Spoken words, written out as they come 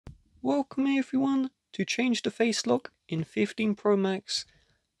Welcome everyone to change the face lock in 15 Pro Max.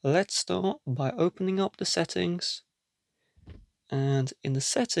 Let's start by opening up the settings, and in the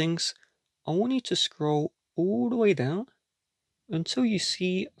settings I want you to scroll all the way down until you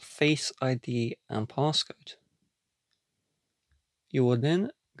see Face ID and passcode. You are then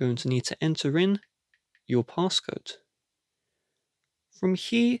going to need to enter in your passcode. From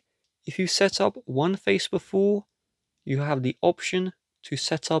here, if you set up one face before, you have the option to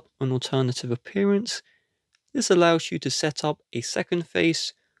set up an alternative appearance. This allows you to set up a second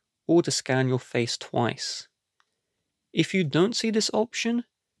face or to scan your face twice. If you don't see this option,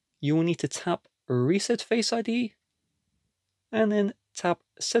 you will need to tap Reset Face ID and then tap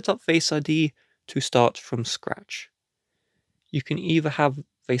Set up Face ID to start from scratch. You can either have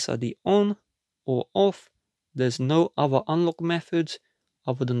Face ID on or off. There's no other unlock method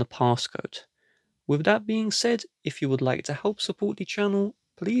other than the passcode. With that being said, if you would like to help support the channel,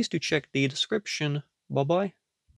 please do check the description. Bye bye.